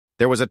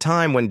There was a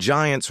time when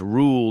giants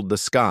ruled the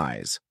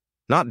skies.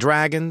 Not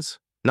dragons,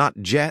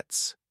 not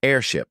jets,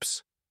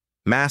 airships.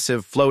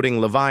 Massive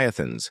floating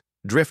leviathans,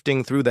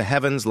 drifting through the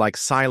heavens like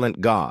silent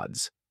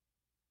gods.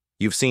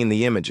 You've seen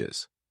the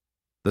images.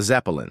 The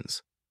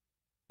zeppelins.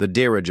 The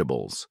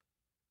dirigibles.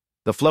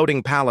 The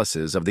floating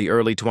palaces of the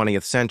early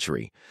 20th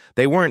century.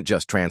 They weren't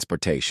just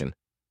transportation.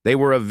 They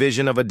were a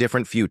vision of a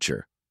different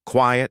future.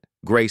 Quiet,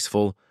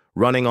 graceful,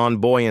 running on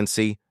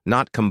buoyancy,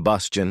 not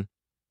combustion.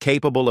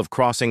 Capable of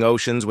crossing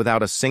oceans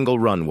without a single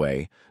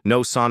runway,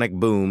 no sonic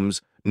booms,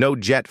 no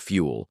jet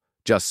fuel,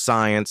 just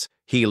science,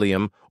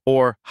 helium,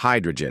 or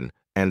hydrogen,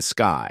 and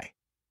sky.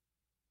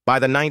 By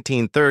the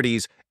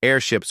 1930s,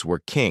 airships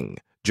were king.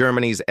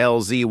 Germany's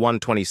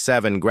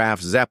LZ-127 Graf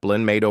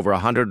Zeppelin made over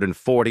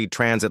 140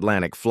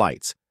 transatlantic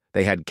flights.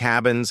 They had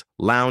cabins,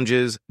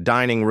 lounges,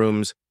 dining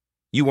rooms.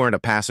 You weren't a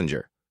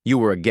passenger. You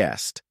were a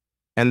guest.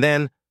 And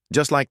then,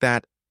 just like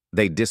that,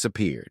 they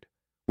disappeared.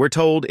 We're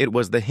told it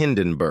was the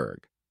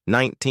Hindenburg.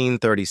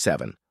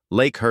 1937,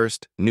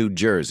 Lakehurst, New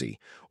Jersey.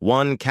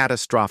 One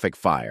catastrophic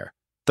fire.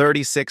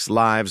 36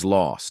 lives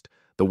lost.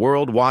 The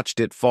world watched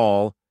it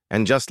fall,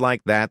 and just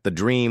like that, the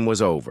dream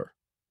was over.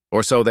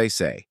 Or so they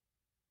say.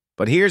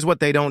 But here's what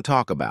they don't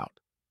talk about.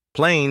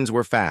 Planes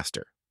were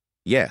faster.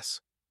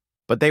 Yes.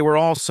 But they were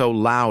also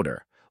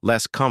louder,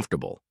 less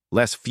comfortable,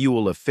 less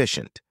fuel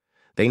efficient.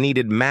 They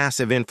needed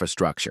massive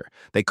infrastructure.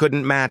 They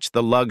couldn't match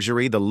the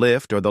luxury, the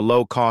lift, or the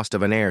low cost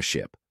of an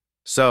airship.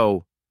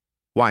 So,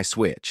 why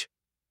switch?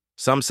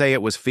 Some say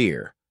it was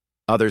fear.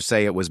 Others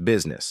say it was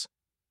business.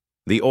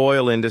 The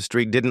oil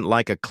industry didn't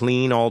like a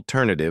clean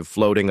alternative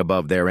floating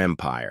above their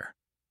empire.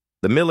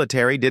 The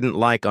military didn't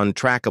like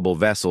untrackable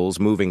vessels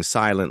moving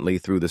silently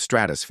through the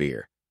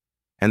stratosphere.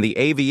 And the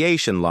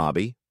aviation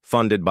lobby,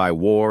 funded by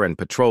war and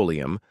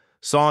petroleum,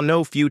 saw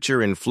no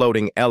future in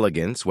floating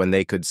elegance when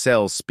they could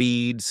sell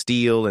speed,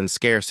 steel, and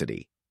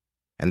scarcity.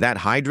 And that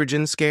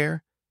hydrogen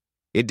scare?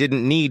 It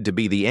didn't need to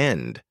be the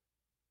end.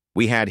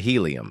 We had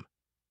helium.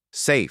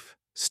 Safe,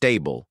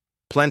 stable,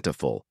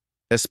 plentiful,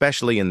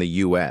 especially in the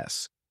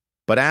U.S.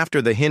 But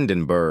after the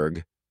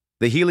Hindenburg,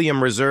 the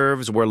helium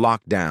reserves were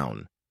locked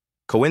down.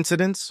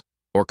 Coincidence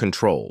or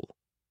control?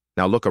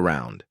 Now look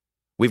around.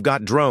 We've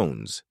got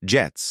drones,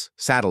 jets,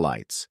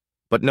 satellites,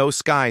 but no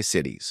sky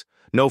cities,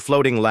 no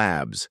floating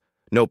labs,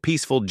 no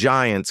peaceful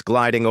giants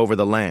gliding over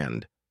the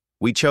land.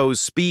 We chose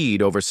speed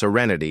over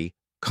serenity,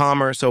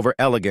 commerce over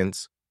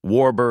elegance,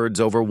 warbirds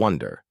over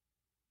wonder.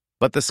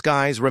 But the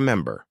skies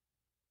remember,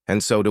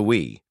 and so do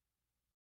we.